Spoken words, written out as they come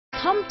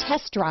Come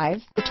test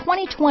drive the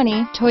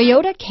 2020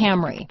 Toyota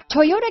Camry.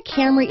 Toyota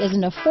Camry is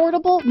an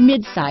affordable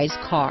mid-size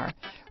car.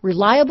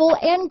 Reliable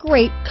and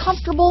great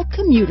comfortable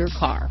commuter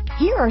car.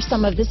 Here are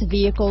some of this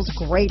vehicle's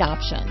great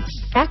options: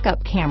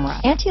 backup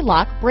camera,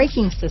 anti-lock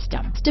braking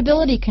system,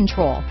 stability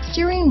control,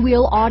 steering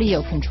wheel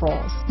audio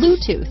controls,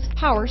 Bluetooth,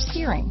 power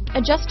steering,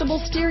 adjustable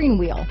steering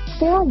wheel,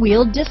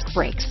 four-wheel disc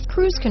brakes,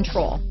 cruise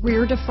control,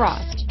 rear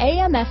defrost,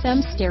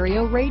 AM/FM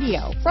stereo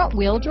radio,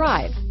 front-wheel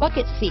drive,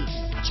 bucket seats,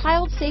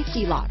 child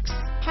safety locks,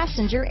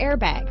 passenger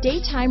airbag,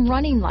 daytime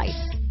running lights,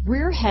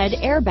 rear head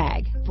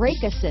airbag,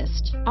 brake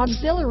assist,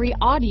 auxiliary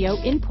audio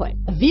input.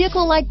 A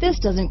vehicle like this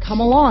doesn't come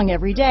along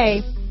every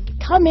day.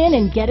 Come in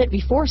and get it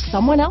before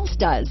someone else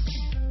does.